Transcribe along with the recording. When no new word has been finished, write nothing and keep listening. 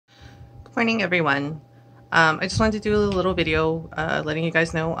Good morning, everyone. I just wanted to do a little video letting you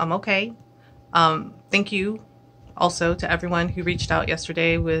guys know I'm okay. Thank you also to everyone who reached out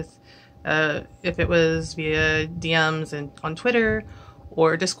yesterday with, if it was via DMs and on Twitter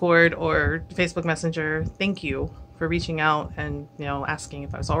or Discord or Facebook Messenger. Thank you for reaching out and asking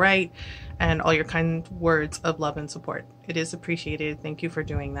if I was all right and all your kind words of love and support. It is appreciated. Thank you for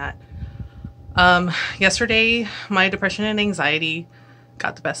doing that. Yesterday, my depression and anxiety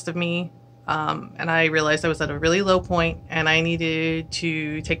got the best of me. And I realized I was at a really low point and I needed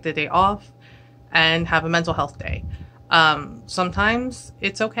to take the day off and have a mental health day. Sometimes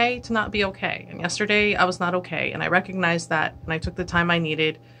it's okay to not be okay. And yesterday I was not okay. And I recognized that, and I took the time I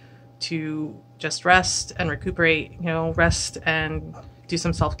needed to just rest and recuperate, rest and do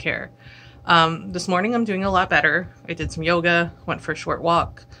some self-care. This morning I'm doing a lot better. I did some yoga, went for a short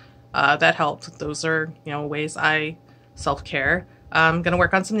walk. That helped. Those are, ways I self-care. I'm going to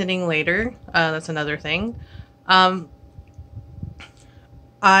work on some knitting later. That's another thing.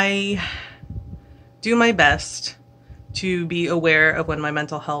 I do my best to be aware of when my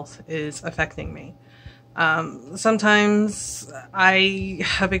mental health is affecting me. Sometimes I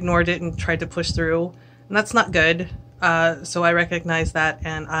have ignored it and tried to push through, and that's not good. So I recognize that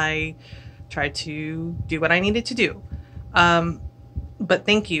and I tried to do what I needed to do. But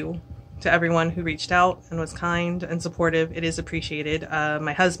thank you to everyone who reached out and was kind and supportive. It is appreciated.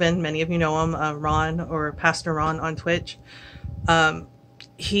 My husband, many of you know him, Ron, or Pastor Ron on Twitch.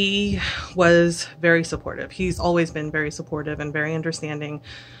 He was very supportive. He's always been very supportive and very understanding.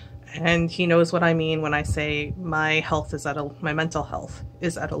 And he knows what I mean when I say my mental health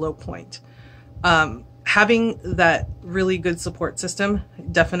is at a low point. Having that really good support system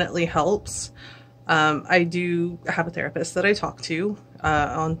definitely helps. I do have a therapist that I talk to.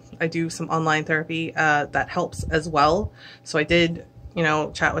 I do some online therapy that helps as well. So I did,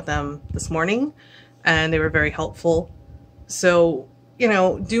 chat with them this morning, and they were very helpful. So,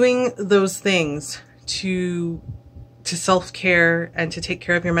 doing those things to self-care and to take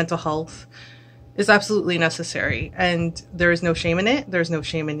care of your mental health is absolutely necessary. And there is no shame in it. There's no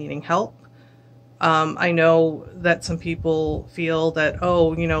shame in needing help. I know that some people feel that,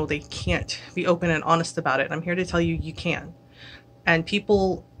 they can't be open and honest about it. I'm here to tell you, you can. And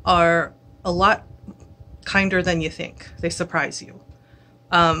people are a lot kinder than you think. They surprise you.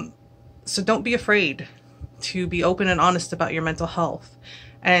 So don't be afraid to be open and honest about your mental health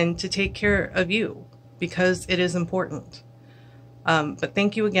and to take care of you, because it is important. But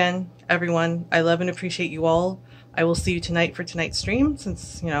thank you again, everyone. I love and appreciate you all. I will see you tonight for tonight's stream,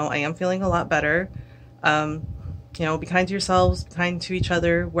 since, I am feeling a lot better. Be kind to yourselves, be kind to each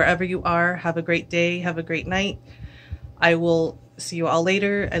other, wherever you are. Have a great day. Have a great night. I will see you all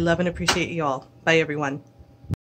later. I love and appreciate you all. Bye, everyone.